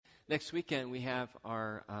Next weekend, we have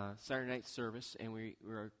our Saturday night service, and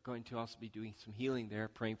we're going to also be doing some healing there,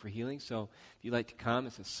 praying for healing. So if you'd like to come,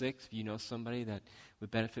 it's at 6. If you know somebody that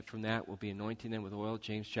would benefit from that, we'll be anointing them with oil,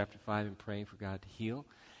 James chapter 5, and praying for God to heal.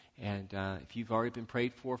 And if you've already been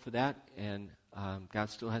prayed for that, and God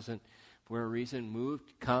still hasn't, for whatever reason,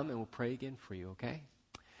 moved, come, and we'll pray again for you, okay?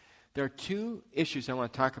 There are 2 issues I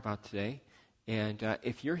want to talk about today. And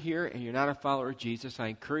if you're here and you're not a follower of Jesus, I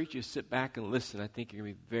encourage you to sit back and listen. I think you're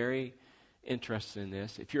going to be very interested in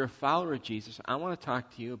this. If you're a follower of Jesus, I want to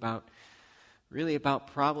talk to you about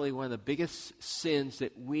probably one of the biggest sins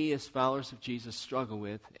that we as followers of Jesus struggle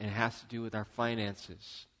with, and it has to do with our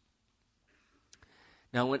finances.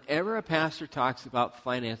 Now, whenever a pastor talks about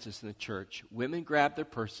finances in the church, women grab their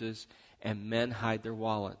purses and men hide their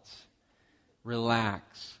wallets.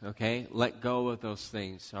 Relax, okay? Let go of those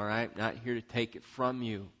things, all right? Not here to take it from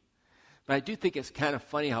you. But I do think it's kind of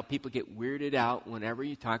funny how people get weirded out whenever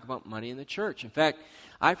you talk about money in the church. In fact,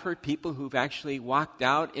 I've heard people who've actually walked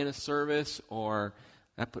out in a service, or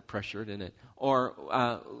that put pressure, didn't it? Or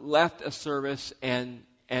left a service and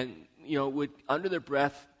would under their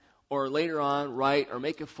breath or later on write or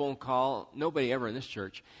make a phone call, nobody ever in this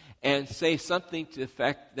church, and say something to the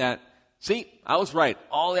effect that, see, I was right.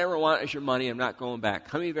 All I ever want is your money. I'm not going back.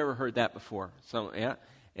 How many of you have ever heard that before? So, yeah.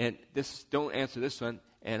 And don't answer this one.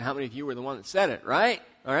 And how many of you were the one that said it, right?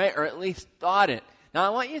 All right? Or at least thought it. Now, I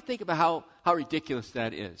want you to think about how ridiculous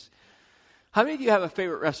that is. How many of you have a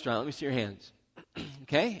favorite restaurant? Let me see your hands.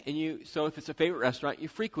 Okay? So if it's a favorite restaurant, you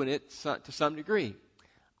frequent it to some degree.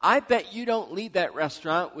 I bet you don't leave that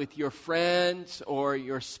restaurant with your friends or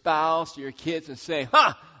your spouse or your kids and say,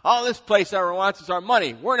 all this place ever wants is our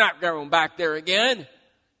money. We're not going back there again.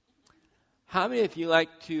 How many of you like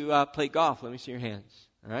to play golf? Let me see your hands.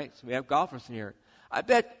 All right, so we have golfers in here. I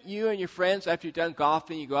bet you and your friends, after you're done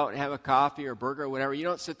golfing, you go out and have a coffee or a burger or whatever. You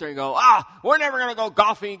don't sit there and go, we're never going to go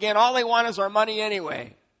golfing again. All they want is our money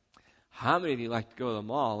anyway. How many of you like to go to the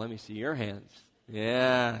mall? Let me see your hands.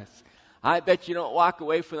 Yes. I bet you don't walk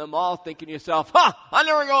away from the mall thinking to yourself, I'll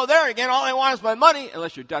never go there again. All they want is my money,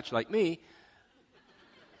 unless you're Dutch like me.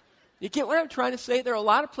 You get what I'm trying to say? There are a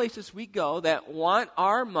lot of places we go that want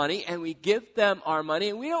our money, and we give them our money,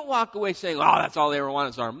 and we don't walk away saying, that's all they ever want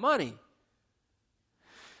is our money.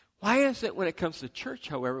 Why is it when it comes to church,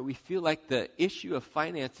 however, we feel like the issue of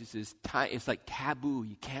finances is like taboo?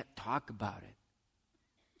 You can't talk about it.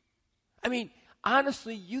 I mean,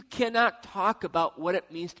 honestly, you cannot talk about what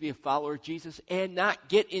it means to be a follower of Jesus and not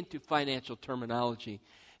get into financial terminology.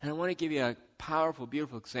 And I want to give you a powerful,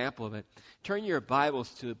 beautiful example of it. Turn your Bibles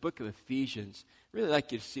to the book of Ephesians. I'd really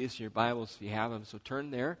like you to see this in your Bibles if you have them. So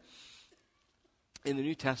turn there in the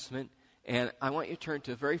New Testament. And I want you to turn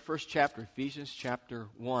to the very first chapter, Ephesians chapter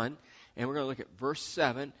 1. And we're going to look at verse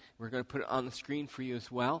 7. We're going to put it on the screen for you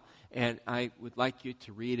as well. And I would like you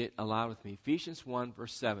to read it aloud with me. Ephesians 1,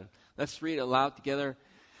 verse 7. Let's read it aloud together.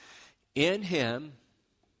 In Him,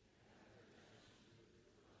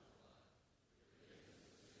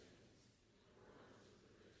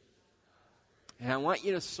 and I want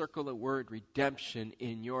you to circle the word redemption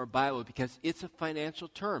in your Bible because it's a financial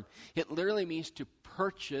term. It literally means to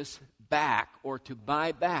purchase back or to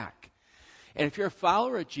buy back. And if you're a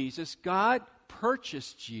follower of Jesus, God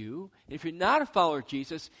purchased you. And if you're not a follower of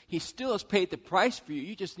Jesus, He still has paid the price for you.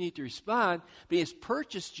 You just need to respond. But He has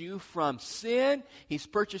purchased you from sin. He's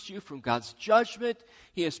purchased you from God's judgment.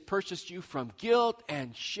 He has purchased you from guilt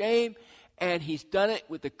and shame. And He's done it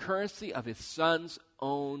with the currency of His Son's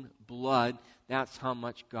own blood. That's how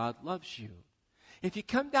much God loves you. If you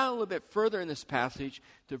come down a little bit further in this passage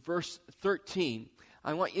to verse 13,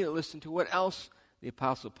 I want you to listen to what else the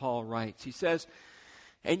Apostle Paul writes. He says,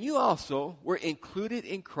 and you also were included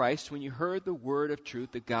in Christ when you heard the word of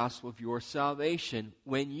truth, the gospel of your salvation.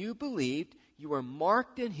 When you believed, you were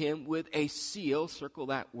marked in Him with a seal, circle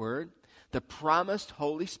that word, the promised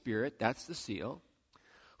Holy Spirit, that's the seal,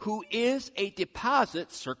 who is a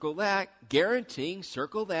deposit, circle that, guaranteeing,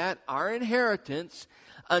 circle that, our inheritance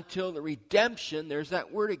until the redemption, there's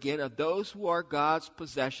that word again, of those who are God's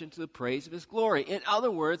possession to the praise of His glory. In other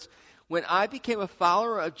words, when I became a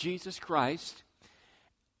follower of Jesus Christ,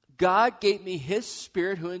 God gave me His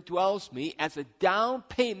Spirit who indwells me as a down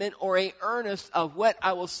payment or an earnest of what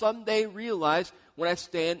I will someday realize when I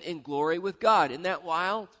stand in glory with God. Isn't that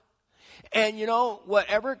wild? And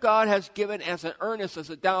whatever God has given as an earnest, as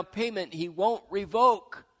a down payment, He won't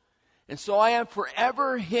revoke. And so I am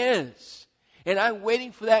forever His. And I'm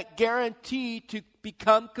waiting for that guarantee to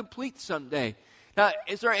become complete someday. Now,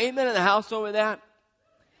 is there amen in the house over that?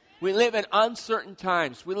 We live in uncertain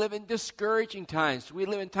times. We live in discouraging times. We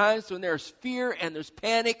live in times when there's fear and there's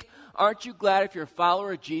panic Aren't you glad if you're a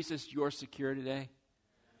follower of Jesus, you're secure today?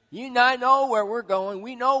 You and I know where we're going.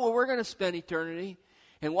 We know where we're going to spend eternity.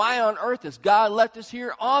 And why on earth has God left us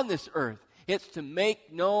here on this earth? It's to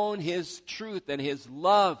make known His truth and His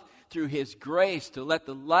love through His grace, to let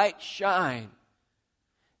the light shine.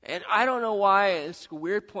 And I don't know why, it's a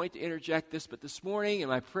weird point to interject this, but this morning in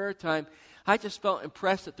my prayer time, I just felt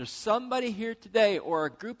impressed that there's somebody here today or a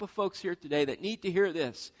group of folks here today that need to hear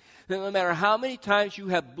this. That no matter how many times you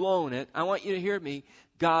have blown it, I want you to hear me,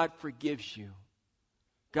 God forgives you.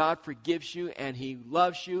 God forgives you, and He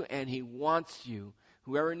loves you, and He wants you.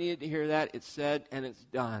 Whoever needed to hear that, it's said and it's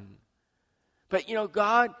done. But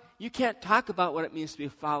God, you can't talk about what it means to be a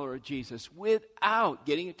follower of Jesus without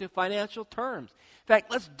getting into financial terms. In fact,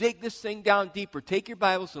 let's dig this thing down deeper. Take your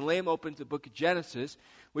Bibles and lay them open to the book of Genesis,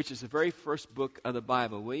 which is the very first book of the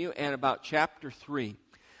Bible, will you? And about chapter 3.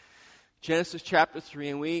 Genesis chapter 3,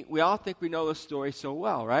 and we all think we know the story so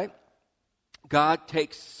well, right? God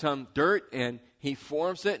takes some dirt and He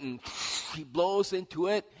forms it and He blows into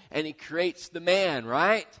it and He creates the man,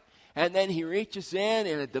 right? And then He reaches in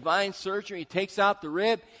a divine surgery, He takes out the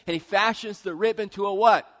rib and He fashions the rib into a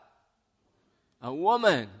what? A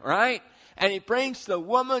woman, right? And He brings the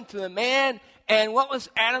woman to the man, and what was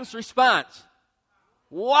Adam's response?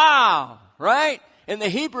 Wow, right? In the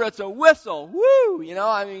Hebrew, it's a whistle. Woo!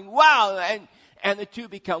 Wow. And the two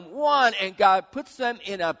become one, and God puts them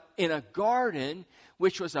in a garden,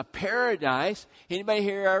 which was a paradise. Anybody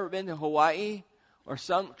here ever been to Hawaii or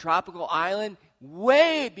some tropical island?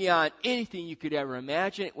 Way beyond anything you could ever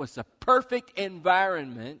imagine. It was the perfect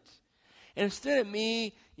environment. And instead of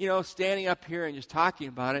me, standing up here and just talking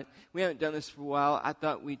about it, we haven't done this for a while. I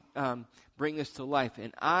thought we'd bring this to life.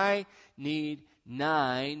 And I need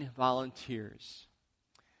 9 volunteers.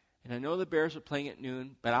 And I know the Bears are playing at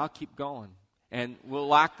noon, but I'll keep going. And we'll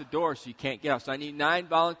lock the door so you can't get out. So I need 9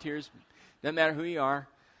 volunteers, no matter who you are.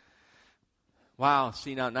 Wow,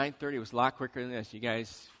 see now 9:30 was a lot quicker than this. You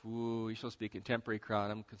guys, you're supposed to be a contemporary crowd.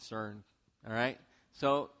 I'm concerned. All right?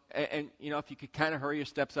 So, and if you could kind of hurry your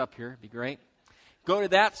steps up here, it'd be great. Go to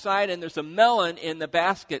that side, and there's a melon in the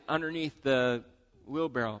basket underneath the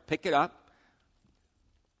wheelbarrow. Pick it up.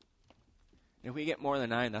 If we get more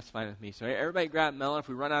than 9, that's fine with me. So everybody grab a melon. If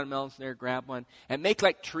we run out of melons there, grab one. And make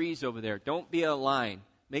like trees over there. Don't be a line.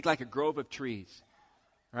 Make like a grove of trees.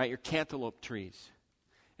 All right, your cantaloupe trees.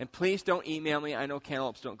 And please don't email me. I know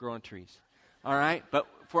cantaloupes don't grow on trees. All right? But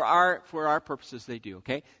for our purposes, they do,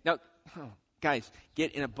 okay? Now, guys,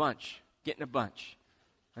 get in a bunch. Get in a bunch.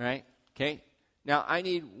 All right? Okay? Now, I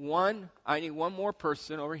need one more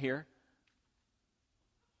person over here.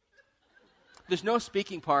 There's no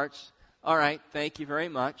speaking parts. All right, thank you very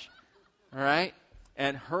much. All right?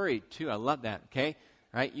 And hurried, too. I love that, okay?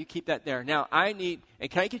 All right, you keep that there. Now, and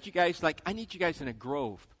can I get you guys, I need you guys in a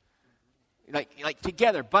grove. Like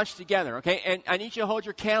together, bunched together, okay? And I need you to hold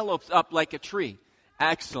your cantaloupes up like a tree.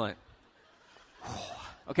 Excellent.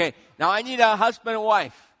 Okay, now I need a husband and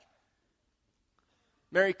wife.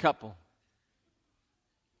 Married couple.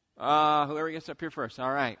 Whoever gets up here first.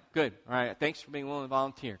 All right, good. All right, thanks for being willing to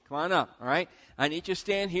volunteer. Come on up, all right? I need you to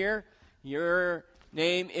stand here. Your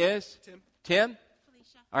name is? Tim?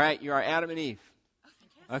 Felicia. All right, you are Adam and Eve.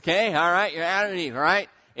 Okay, all right, you're Adam and Eve, all right?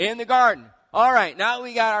 In the garden. All right, now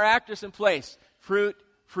we got our actors in place. Fruit.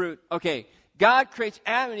 Okay, God creates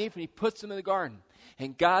Adam and Eve and He puts them in the garden.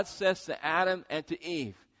 And God says to Adam and to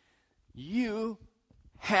Eve, you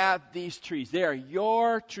have these trees. They are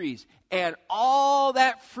your trees. And all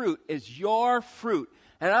that fruit is your fruit.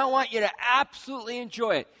 And I want you to absolutely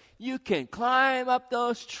enjoy it. You can climb up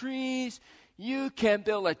those trees. You can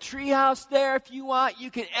build a tree house there if you want.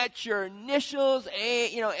 You can etch your initials,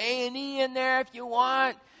 A and E in there if you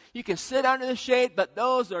want. You can sit under the shade, but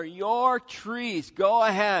those are your trees. Go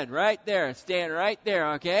ahead, right there. Stand right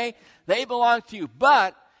there, okay? They belong to you.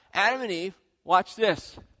 But, Adam and Eve, watch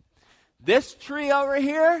this. This tree over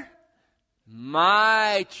here,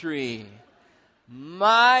 my tree.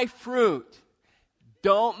 My fruit.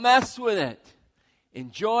 Don't mess with it.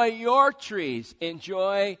 Enjoy your trees.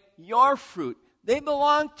 Enjoy your fruit. They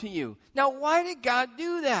belong to you. Now, why did God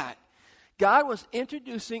do that? God was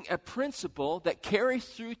introducing a principle that carries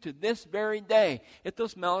through to this very day. If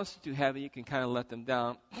those melons are too heavy, you can kind of let them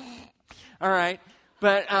down. All right.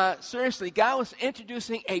 But seriously, God was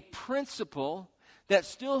introducing a principle that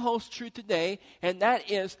still holds true today, and that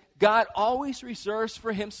is God always reserves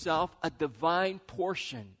for Himself a divine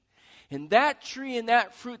portion. And that tree and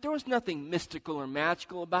that fruit, there was nothing mystical or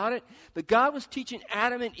magical about it. But God was teaching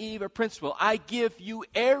Adam and Eve a principle. I give you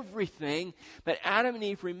everything. But Adam and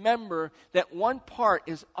Eve, remember that one part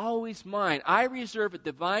is always mine. I reserve a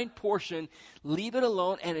divine portion. Leave it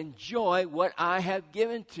alone and enjoy what I have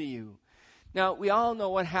given to you. Now, we all know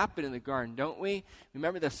what happened in the garden, don't we?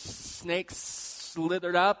 Remember the snake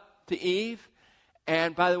slithered up to Eve?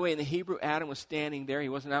 And by the way, in the Hebrew, Adam was standing there. He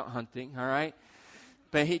wasn't out hunting, all right?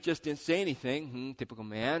 But he just didn't say anything. Typical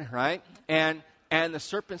man, right? And the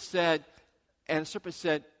serpent said,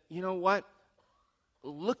 you know what?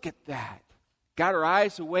 Look at that. Got her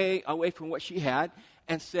eyes away from what she had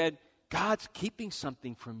and said, God's keeping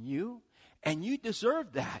something from you, and you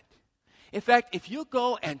deserve that. In fact, if you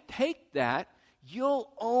go and take that,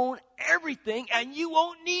 you'll own everything, and you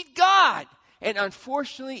won't need God. And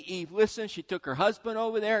unfortunately, Eve listened. She took her husband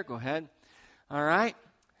over there. Go ahead. All right.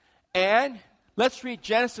 And let's read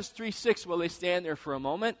Genesis 3:6 while they stand there for a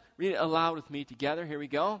moment. Read it aloud with me together. Here we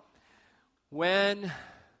go. When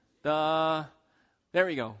the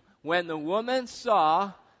woman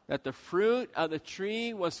saw that the fruit of the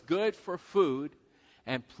tree was good for food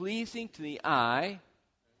and pleasing to the eye,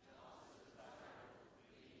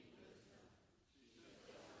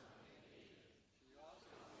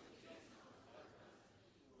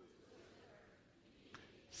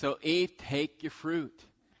 so Eve, take your fruit.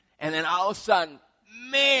 And then all of a sudden,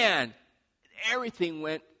 man, everything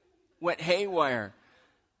went haywire.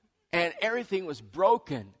 And everything was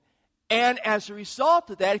broken. And as a result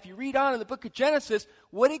of that, if you read on in the book of Genesis,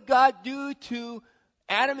 what did God do to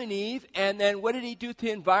Adam and Eve? And then what did he do to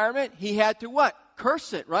the environment? He had to what?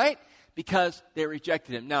 Curse it, right? Because they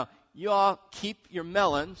rejected him. Now, you all keep your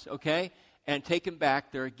melons, okay? And take them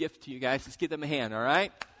back. They're a gift to you guys. Let's give them a hand, all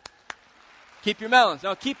right? Keep your melons.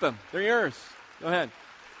 No, keep them. They're yours. Go ahead.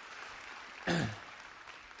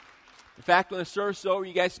 In fact, when the service is over,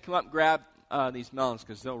 you guys come up and grab these melons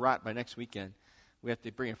because they'll rot by next weekend. We have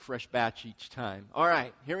to bring a fresh batch each time. All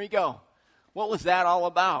right, here we go. What was that all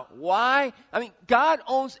about? Why? I mean, God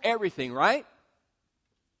owns everything, right?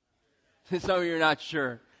 Some of you are not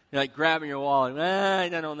sure. You're like grabbing your wallet. I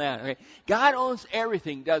don't own that. Okay. God owns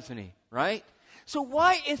everything, doesn't he? Right? So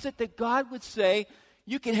why is it that God would say,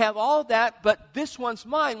 you can have all of that, but this one's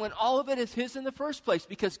mine, when all of it is his in the first place?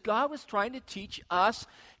 Because God was trying to teach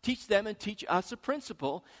them and teach us a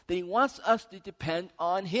principle that he wants us to depend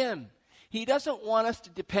on him. He doesn't want us to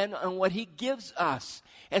depend on what he gives us.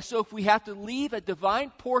 And so if we have to leave a divine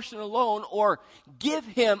portion alone or give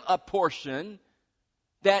him a portion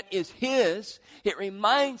that is his, it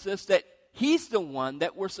reminds us that he's the one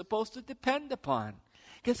that we're supposed to depend upon.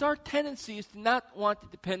 Because our tendency is to not want to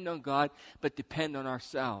depend on God, but depend on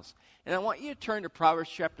ourselves. And I want you to turn to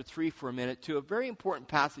Proverbs chapter 3 for a minute, to a very important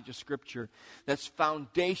passage of Scripture that's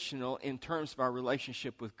foundational in terms of our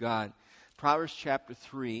relationship with God. Proverbs chapter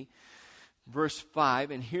 3, verse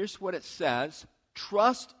 5, and here's what it says.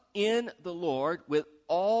 Trust in the Lord with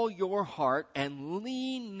all your heart and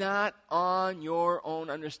lean not on your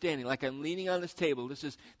own understanding. Like I'm leaning on this table.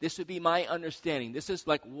 This would be my understanding. This is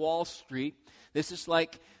like Wall Street. This is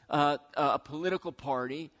like a political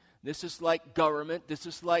party. This is like government. This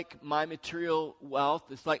is like my material wealth.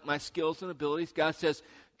 It's like my skills and abilities. God says,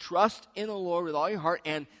 trust in the Lord with all your heart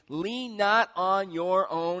and lean not on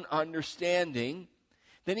your own understanding.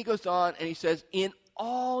 Then he goes on and he says, in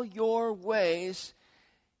all your ways,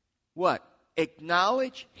 what?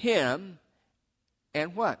 Acknowledge him,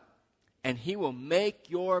 and what? And he will make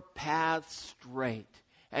your path straight.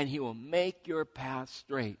 And he will make your path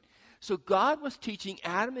straight. So God was teaching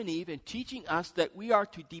Adam and Eve and teaching us that we are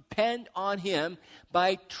to depend on him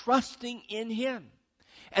by trusting in him.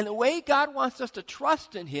 And the way God wants us to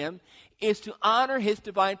trust in him is to honor his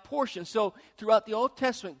divine portion. So throughout the Old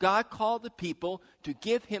Testament, God called the people to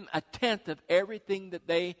give him a tenth of everything that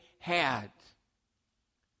they had.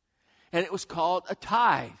 And it was called a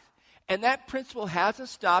tithe. And that principle hasn't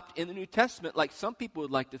stopped in the New Testament like some people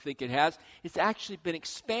would like to think it has. It's actually been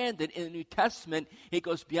expanded in the New Testament. It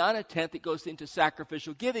goes beyond a tenth. It goes into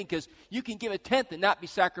sacrificial giving, because you can give a tenth and not be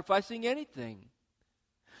sacrificing anything.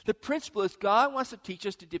 The principle is God wants to teach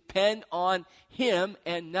us to depend on him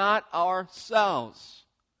and not ourselves.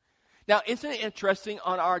 Now, isn't it interesting?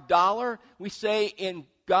 On our dollar, we say in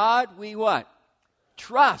God we what?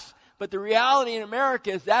 Trust. But the reality in America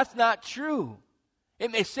is that's not true. It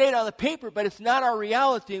may say it on the paper, but it's not our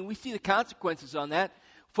reality, and we see the consequences on that.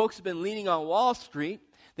 Folks have been leaning on Wall Street.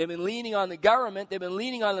 They've been leaning on the government. They've been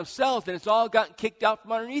leaning on themselves, and it's all gotten kicked out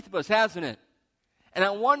from underneath of us, hasn't it? And I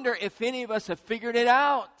wonder if any of us have figured it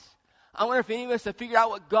out. I wonder if any of us have figured out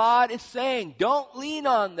what God is saying. Don't lean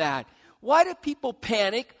on that. Why do people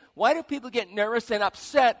panic Why do people get nervous and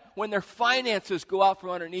upset when their finances go out from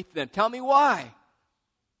underneath them? Tell me why.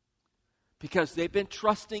 Because they've been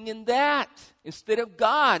trusting in that instead of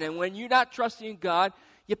God. And when you're not trusting in God,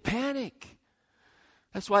 you panic.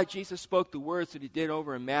 That's why Jesus spoke the words that he did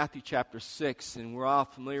over in Matthew chapter 6. And we're all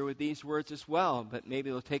familiar with these words as well, but maybe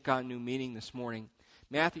they'll take on new meaning this morning.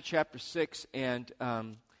 Matthew chapter 6 and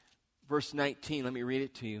verse 19. Let me read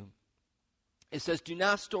it to you. It says, "Do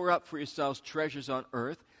not store up for yourselves treasures on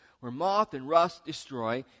earth, where moth and rust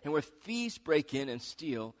destroy, and where thieves break in and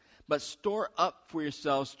steal. But store up for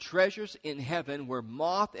yourselves treasures in heaven, where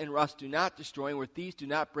moth and rust do not destroy, and where thieves do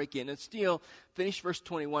not break in and steal." Finish verse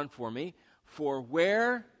 21 for me. For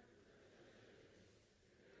where...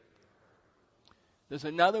 There's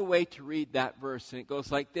another way to read that verse, and it goes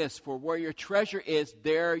like this. For where your treasure is,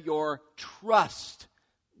 there your trust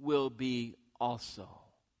will be also.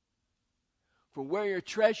 For where your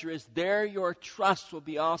treasure is, there your trust will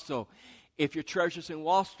be also. If your treasure's in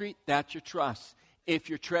Wall Street, that's your trust. If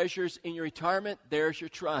your treasure's in your retirement, there's your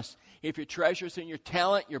trust. If your treasure's in your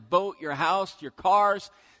talent, your boat, your house, your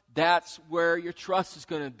cars, that's where your trust is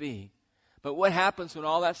going to be. But what happens when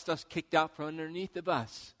all that stuff's kicked out from underneath of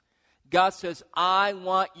us? God says, I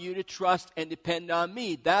want you to trust and depend on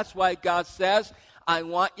me. That's why God says, I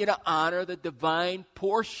want you to honor the divine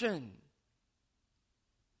portion.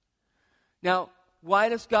 Now, why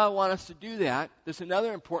does God want us to do that? There's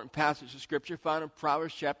another important passage of Scripture found in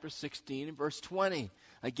Proverbs chapter 16 and verse 20.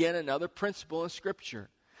 Again, another principle in Scripture.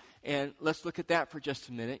 And let's look at that for just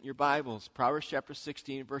a minute in your Bibles. Proverbs chapter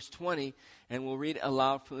 16 verse 20, and we'll read it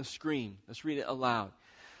aloud from the screen. Let's read it aloud.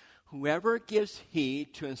 Whoever gives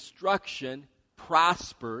heed to instruction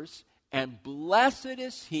prospers, and blessed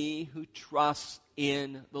is he who trusts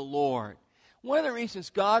in the Lord. One of the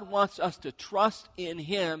reasons God wants us to trust in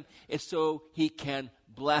him is so he can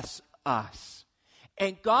bless us.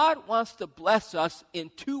 And God wants to bless us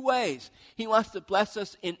in two ways. He wants to bless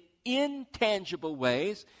us in intangible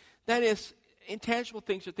ways. That is, intangible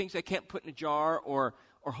things are things I can't put in a jar or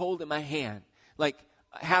hold in my hand. Like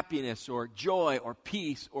happiness or joy or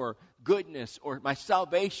peace or goodness or my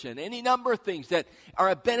salvation. Any number of things that are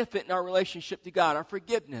a benefit in our relationship to God, our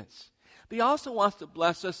forgiveness. But he also wants to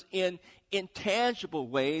bless us in intangible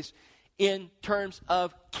ways in terms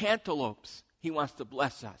of cantaloupes. He wants to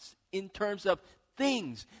bless us in terms of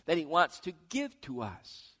things that he wants to give to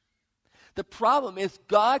us. The problem is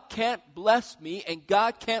God can't bless me and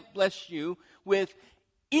God can't bless you with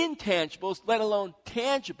intangibles, let alone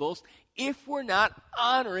tangibles, if we're not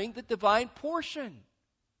honoring the divine portion.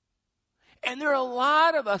 And there are a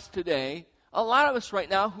lot of us today, a lot of us right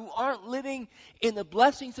now, who aren't living in the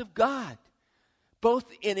blessings of God, both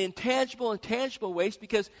in intangible and tangible ways,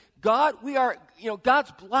 because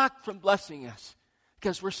God's blocked from blessing us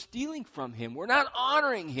because we're stealing from him. We're not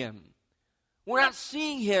honoring him. We're not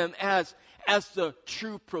seeing him as the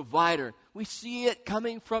true provider. We see it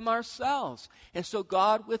coming from ourselves. And so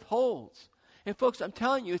God withholds. And folks, I'm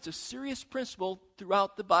telling you, it's a serious principle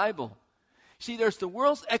throughout the Bible. See, there's the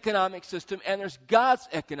world's economic system and there's God's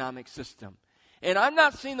economic system. And I'm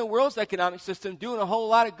not seeing the world's economic system doing a whole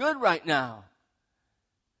lot of good right now.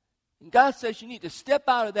 And God says you need to step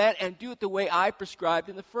out of that and do it the way I prescribed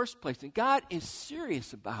in the first place. And God is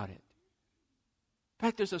serious about it. In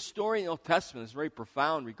fact, there's a story in the Old Testament that's very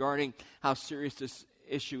profound regarding how serious this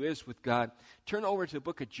issue is with God. Turn over to the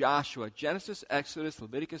book of Joshua. Genesis, Exodus,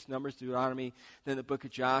 Leviticus, Numbers, Deuteronomy, then the book of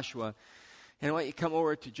Joshua. And I want you to come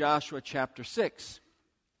over to Joshua chapter 6.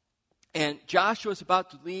 And Joshua is about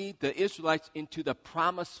to lead the Israelites into the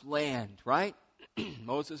promised land, right?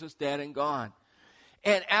 Moses is dead and gone.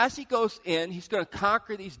 And as he goes in, he's going to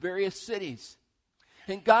conquer these various cities.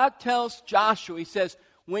 And God tells Joshua, he says,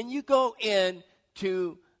 when you go in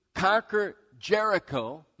to conquer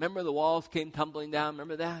Jericho, remember the walls came tumbling down,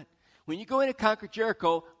 remember that? When you go in to conquer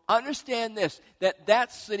Jericho, understand this,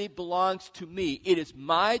 that city belongs to me. It is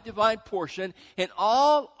my divine portion, and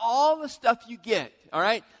all the stuff you get, all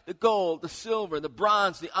right? The gold, the silver, the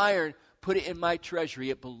bronze, the iron, put it in my treasury.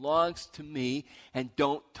 It belongs to me, and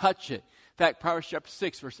don't touch it. In fact, Proverbs chapter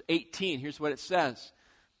 6, verse 18, here's what it says.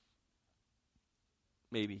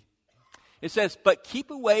 Maybe. It says, but keep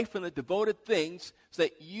away from the devoted things so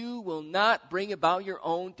that you will not bring about your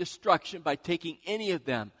own destruction by taking any of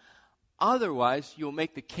them. Otherwise, you will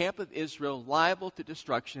make the camp of Israel liable to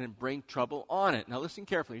destruction and bring trouble on it. Now listen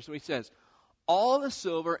carefully. Here's what he says. All the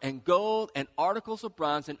silver and gold and articles of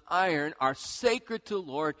bronze and iron are sacred to the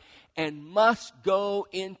Lord and must go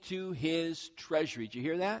into his treasury. Did you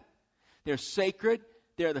hear that? They're sacred.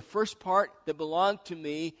 They're the first part that belong to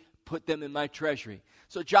me. Put them in my treasury.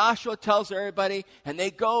 So Joshua tells everybody, and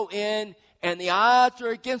they go in, and the odds are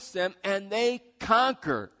against them, and they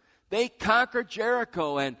conquer. They conquer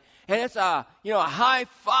Jericho, and it's a high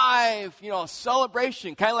five,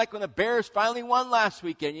 celebration, kind of like when the Bears finally won last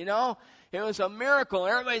weekend, It was a miracle,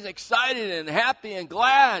 and everybody's excited and happy and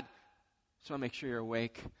glad. So make sure you're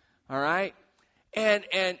awake, all right? And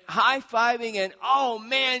high-fiving, and oh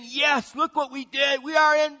man, yes, look what we did. We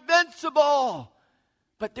are invincible.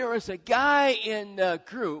 But there was a guy in the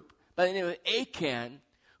group by the name of Achan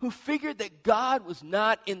who figured that God was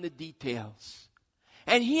not in the details.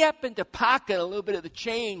 And he happened to pocket a little bit of the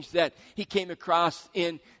change that he came across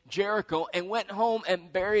in Jericho and went home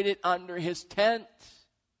and buried it under his tent.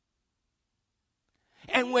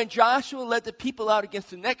 And when Joshua led the people out against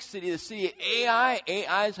the next city, the city of Ai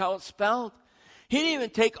is how it's spelled, he didn't even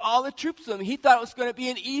take all the troops with him. He thought it was going to be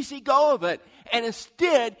an easy go of it. And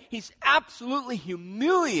instead, he's absolutely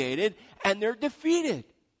humiliated and they're defeated.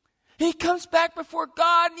 He comes back before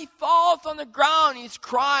God and he falls on the ground. He's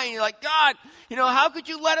crying. He's like, God, how could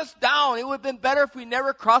you let us down? It would have been better if we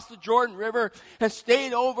never crossed the Jordan River and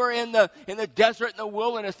stayed over in the desert, in the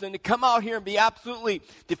wilderness, than to come out here and be absolutely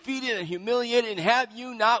defeated and humiliated and have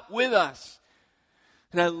you not with us.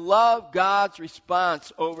 And I love God's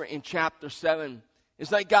response over in chapter 7.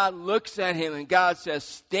 It's like God looks at him and God says,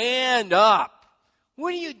 stand up.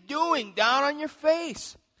 What are you doing down on your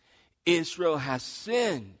face? Israel has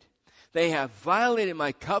sinned. They have violated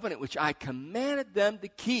my covenant, which I commanded them to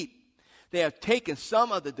keep. They have taken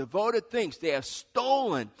some of the devoted things. They have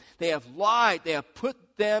stolen. They have lied. They have put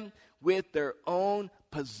them with their own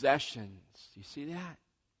possessions. Do you see that?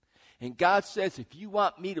 And God says, if you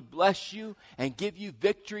want me to bless you and give you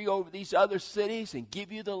victory over these other cities and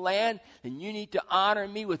give you the land, then you need to honor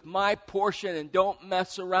me with my portion and don't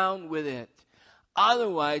mess around with it.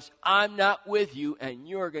 Otherwise, I'm not with you and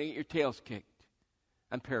you're going to get your tails kicked.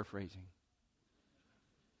 I'm paraphrasing.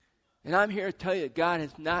 And I'm here to tell you that God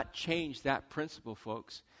has not changed that principle,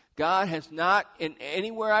 folks. God has not, in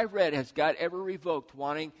anywhere I've read, has God ever revoked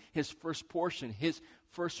wanting his first portion, his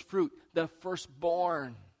first fruit, the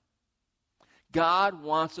firstborn. God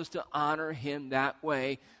wants us to honor him that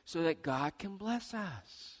way so that God can bless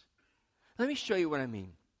us. Let me show you what I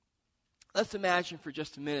mean. Let's imagine for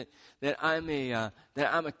just a minute that I'm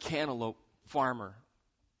a cantaloupe farmer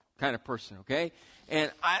kind of person, okay? And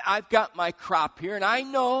I've got my crop here, and I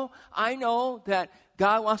know that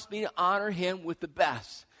God wants me to honor him with the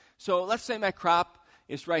best. So let's say my crop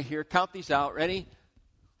is right here. Count these out. Ready?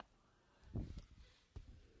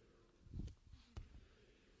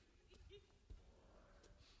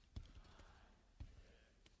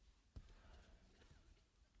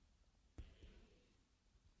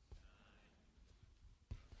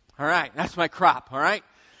 All right, that's my crop, all right?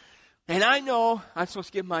 And I know I'm supposed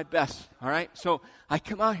to give my best, all right? So I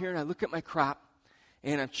come out here and I look at my crop,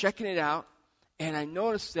 and I'm checking it out, and I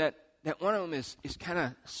notice that one of them is kind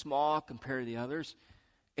of small compared to the others,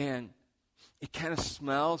 and it kind of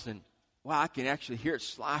smells, and wow, I can actually hear it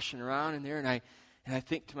sloshing around in there, and I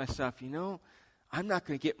think to myself, I'm not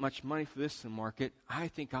going to get much money for this in the market. I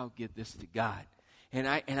think I'll give this to God. And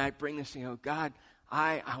I bring this and go, God,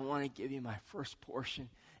 I want to give you my first portion.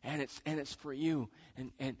 And it's for you.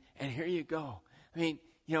 And here you go. I mean,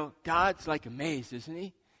 God's like amazed, isn't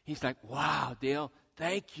he? He's like, wow, Dale,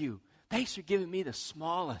 thank you. Thanks for giving me the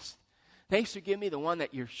smallest. Thanks for giving me the one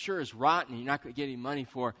that you're sure is rotten and you're not going to get any money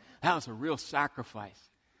for. That was a real sacrifice.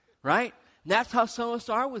 Right? And that's how some of us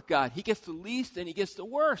are with God. He gets the least and he gets the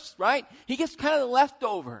worst, right? He gets kind of the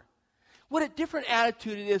leftover. What a different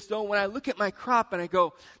attitude it is, though, when I look at my crop and I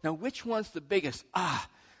go, now which one's the biggest?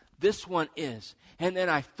 This one is. And then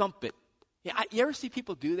I thump it. Yeah, you ever see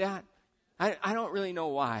people do that? I don't really know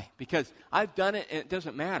why, because I've done it and it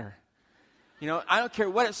doesn't matter. I don't care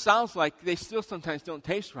what it sounds like. They still sometimes don't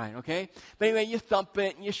taste right, okay? But anyway, you thump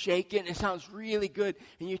it and you shake it and it sounds really good.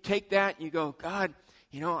 And you take that and you go, God,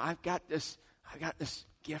 I've got this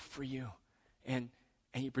gift for you. And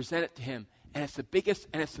you present it to him. And it's the biggest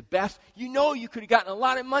and it's the best. You could have gotten a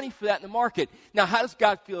lot of money for that in the market. Now, how does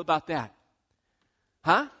God feel about that?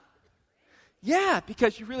 Huh? Yeah,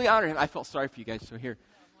 because you really honor him. I felt sorry for you guys, so here.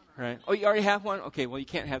 All right. Oh, you already have one? Okay, well, you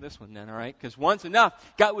can't have this one then, all right? Because one's enough.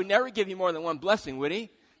 God would never give you more than one blessing, would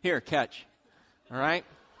he? Here, catch. All right?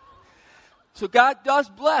 So God does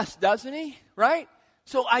bless, doesn't he? Right?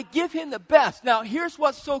 So I give him the best. Now, here's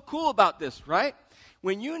what's so cool about this, right?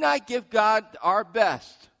 When you and I give God our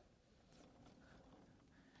best,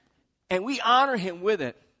 and we honor him with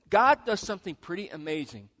it, God does something pretty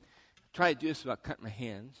amazing. Try to do this without cutting my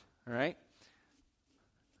hands, all right?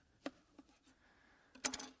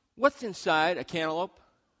 What's inside a cantaloupe?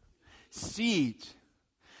 Seeds.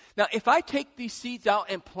 Now, if I take these seeds out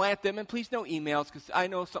and plant them, and please no emails because I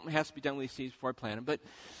know something has to be done with these seeds before I plant them, but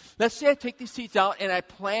let's say I take these seeds out and I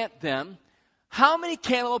plant them, how many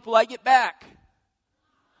cantaloupe will I get back?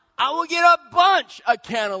 I will get a bunch of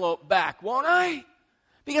cantaloupe back, won't I?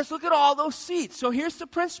 Because look at all those seeds. So here's the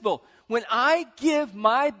principle. When I give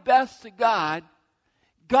my best to God,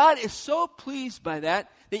 God is so pleased by that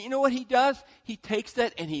you know what he does? He takes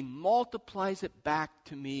that and he multiplies it back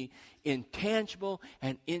to me in tangible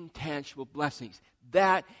and intangible blessings.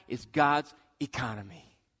 That is God's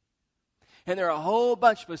economy. And there are a whole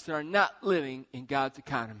bunch of us that are not living in God's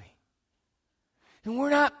economy. And we're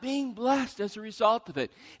not being blessed as a result of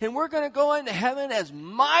it. And we're going to go into heaven as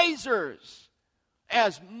misers.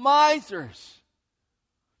 As misers.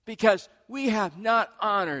 Because we have not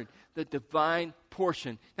honored the divine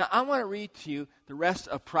portion. Now, I want to read to you the rest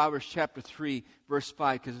of Proverbs chapter 3, verse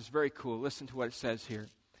 5, because it's very cool. Listen to what it says here.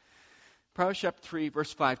 Proverbs chapter 3,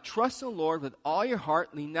 verse 5. Trust in the Lord with all your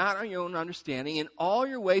heart, lean not on your own understanding. In all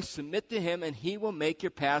your ways submit to him, and he will make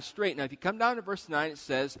your path straight. Now, if you come down to verse 9, it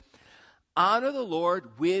says, honor the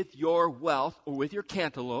Lord with your wealth, or with your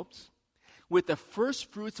cantaloupes, with the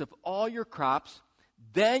first fruits of all your crops.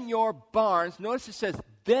 Then your barns, notice it says,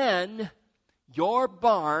 then your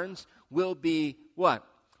barns will be what?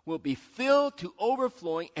 Will be filled to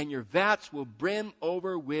overflowing, and your vats will brim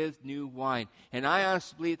over with new wine. And I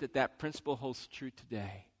honestly believe that that principle holds true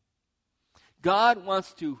today. God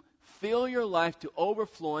wants to fill your life to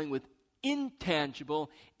overflowing with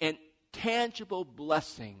intangible and tangible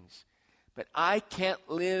blessings. But I can't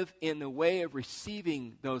live in the way of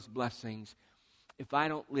receiving those blessings if I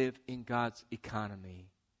don't live in God's economy.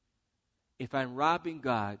 If I'm robbing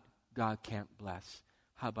God, God can't bless.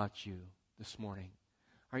 How about you this morning?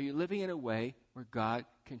 Are you living in a way where God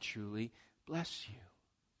can truly bless you?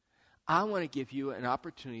 I want to give you an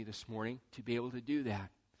opportunity this morning to be able to do that.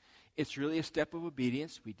 It's really a step of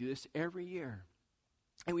obedience. We do this every year.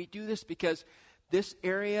 And we do this because this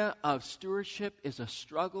area of stewardship is a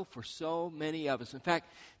struggle for so many of us. In fact,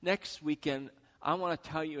 next weekend, I want to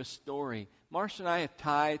tell you a story. Marcia and I have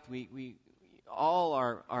tithed. We all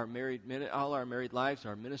our married lives,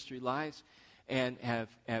 our ministry lives, and have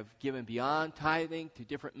given beyond tithing to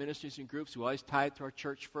different ministries and groups who always tithe to our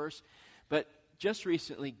church first. But just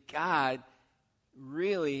recently, God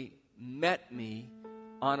really met me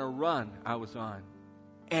on a run I was on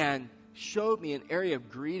and showed me an area of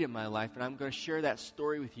greed in my life, and I'm going to share that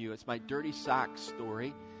story with you. It's my dirty socks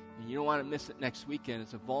story, and you don't want to miss it next weekend.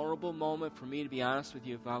 It's a vulnerable moment for me to be honest with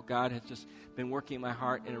you of how God has just been working in my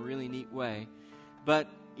heart in a really neat way. But,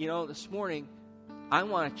 you know, this morning, I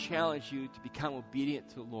want to challenge you to become obedient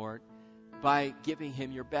to the Lord by giving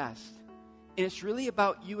him your best. And it's really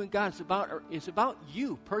about you and God. It's about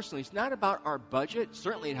you personally. It's not about our budget.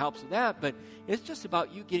 Certainly it helps with that, but it's just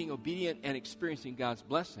about you getting obedient and experiencing God's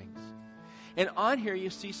blessings. And on here you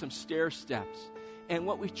see some stair steps. And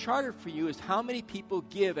what we've charted for you is how many people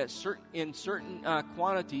give in certain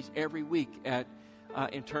quantities every week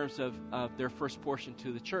in terms of their first portion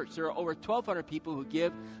to the church. There are over 1,200 people who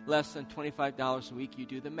give less than $25 a week. You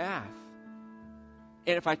do the math.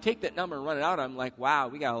 And if I take that number and run it out, I'm like, wow,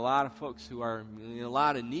 we got a lot of folks who are in a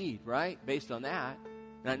lot of need, right, based on that.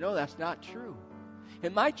 And I know that's not true.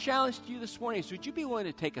 And my challenge to you this morning is, would you be willing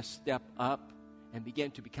to take a step up and begin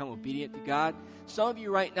to become obedient to God? Some of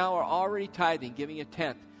you right now are already tithing, giving a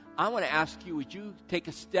tenth. I want to ask you, would you take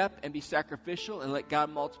a step and be sacrificial and let God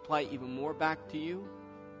multiply even more back to you?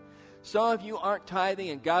 Some of you aren't tithing,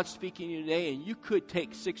 and God's speaking to you today, and you could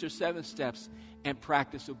take 6 or 7 steps and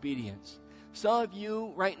practice obedience. Some of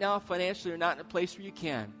you right now financially are not in a place where you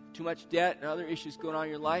can. Too much debt and other issues going on in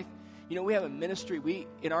your life. You know, we have a ministry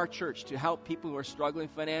in our church to help people who are struggling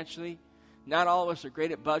financially. Not all of us are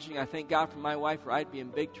great at budgeting. I thank God for my wife, or I'd be in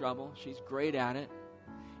big trouble. She's great at it.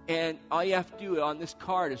 And all you have to do on this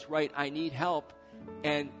card is write, I need help,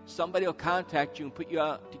 and somebody will contact you and put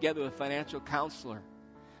you together with a financial counselor.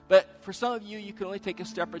 But for some of you, you can only take a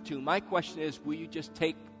step or two. My question is, will you just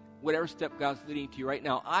take whatever step God's leading to you right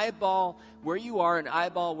now? Eyeball where you are and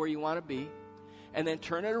eyeball where you want to be, and then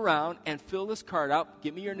turn it around and fill this card out.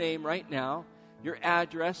 Give me your name right now, your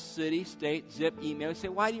address, city, state, zip, email. You say,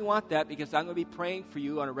 why do you want that? Because I'm going to be praying for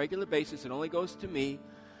you on a regular basis. It only goes to me.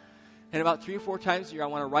 And about 3 or 4 times a year, I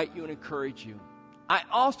want to write you and encourage you. I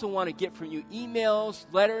also want to get from you emails,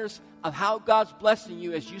 letters of how God's blessing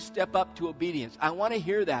you as you step up to obedience. I want to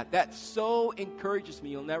hear that. That so encourages me.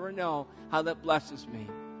 You'll never know how that blesses me.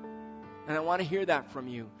 And I want to hear that from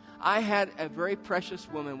you. I had a very precious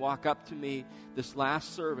woman walk up to me this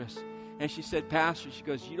last service, and she said, Pastor, she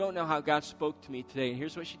goes, you don't know how God spoke to me today. And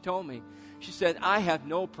here's what she told me. She said, I have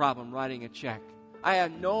no problem writing a check. I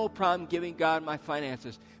have no problem giving God my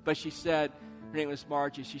finances. But she said, her name was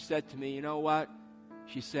Margie, she said to me, you know what?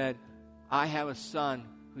 She said, I have a son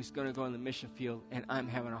who's going to go in the mission field, and I'm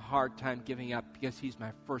having a hard time giving up because he's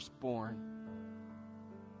my firstborn.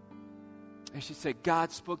 And she said,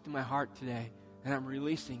 God spoke to my heart today, and I'm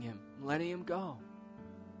releasing him. I'm letting him go.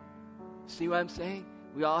 See what I'm saying?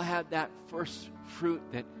 We all have that first fruit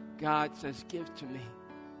that God says, give to me.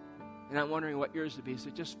 And I'm wondering what yours would be. So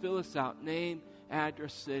just fill this out. Name,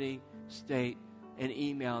 address, city, state, and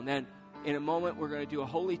email. And then in a moment, we're going to do a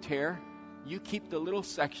holy tear. You keep the little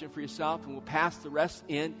section for yourself, and we'll pass the rest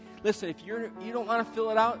in. Listen, if you don't want to fill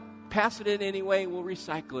it out, pass it in anyway. We'll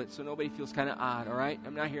recycle it so nobody feels kind of odd, all right?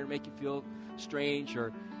 I'm not here to make you feel strange,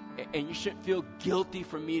 and you shouldn't feel guilty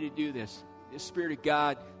for me to do this. The Spirit of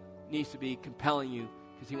God needs to be compelling you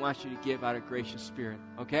because he wants you to give out of gracious spirit,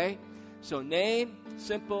 okay? So name,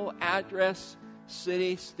 simple, address,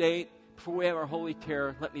 city, state. Before we have our holy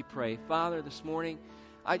terror, let me pray. Father, this morning,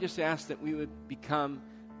 I just ask that we would become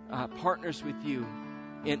partners with you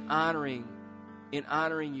in honoring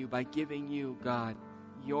you by giving you, God,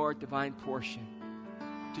 your divine portion.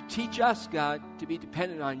 To teach us, God, to be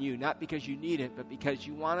dependent on you, not because you need it, but because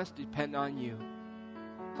you want us to depend on you.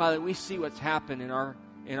 Father, we see what's happened in our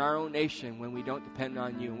own nation when we don't depend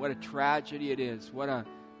on you. And what a tragedy it is. What an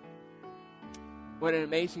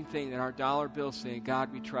amazing thing that our dollar bills say,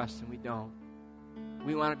 God, we trust, and we don't.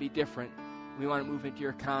 We want to be different. We want to move into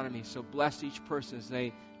your economy. So bless each person as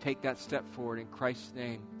they take that step forward in Christ's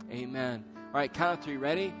name. Amen. All right, count of three.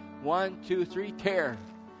 Ready? 1, 2, 3, tear.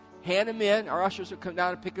 Hand them in. Our ushers will come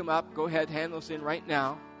down and pick them up. Go ahead, hand those in right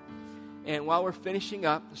now. And while we're finishing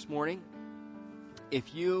up this morning,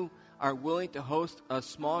 if you are willing to host a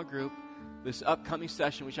small group this upcoming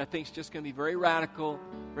session, which I think is just going to be very radical,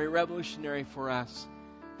 very revolutionary for us,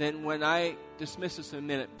 then when I dismiss this in a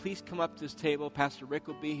minute, please come up to this table. Pastor Rick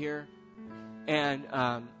will be here, and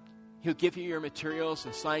he'll give you your materials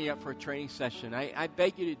and sign you up for a training session. I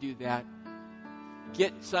beg you to do that.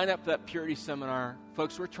 Sign up for that purity seminar.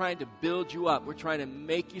 Folks, we're trying to build you up. We're trying to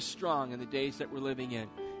make you strong in the days that we're living in.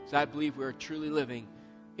 So I believe we're truly living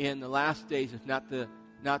in the last days, if not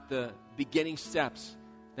the beginning steps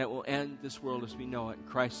that will end this world as we know it, and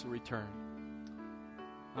Christ will return.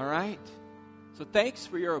 All right? So thanks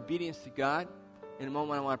for your obedience to God. In a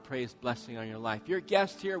moment, I want to pray his blessing on your life. If you're a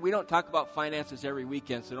guest here, we don't talk about finances every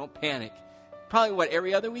weekend, so don't panic. Probably,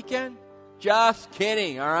 every other weekend? Just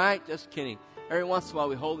kidding, all right? Just kidding. Every once in a while,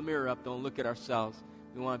 we hold the mirror up, don't look at ourselves.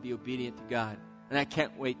 We want to be obedient to God. And I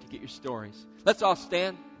can't wait to get your stories. Let's all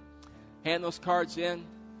stand. Hand those cards in.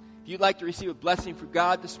 If you'd like to receive a blessing from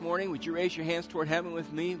God this morning, would you raise your hands toward heaven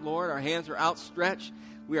with me? Lord, our hands are outstretched.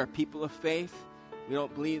 We are people of faith. We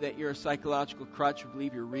don't believe that you're a psychological crutch. We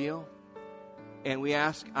believe you're real. And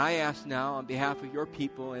I ask now on behalf of your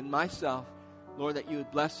people and myself, Lord, that you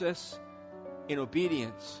would bless us in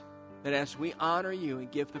obedience, that as we honor you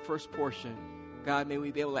and give the first portion, God, may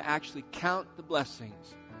we be able to actually count the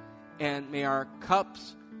blessings, and may our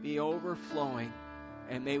cups be overflowing,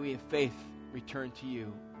 and may we in faith return to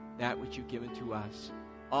you that which you've given to us.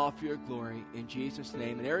 All for your glory, in Jesus'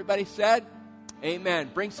 name. And everybody said, amen.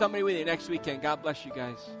 Bring somebody with you next weekend. God bless you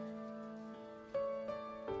guys.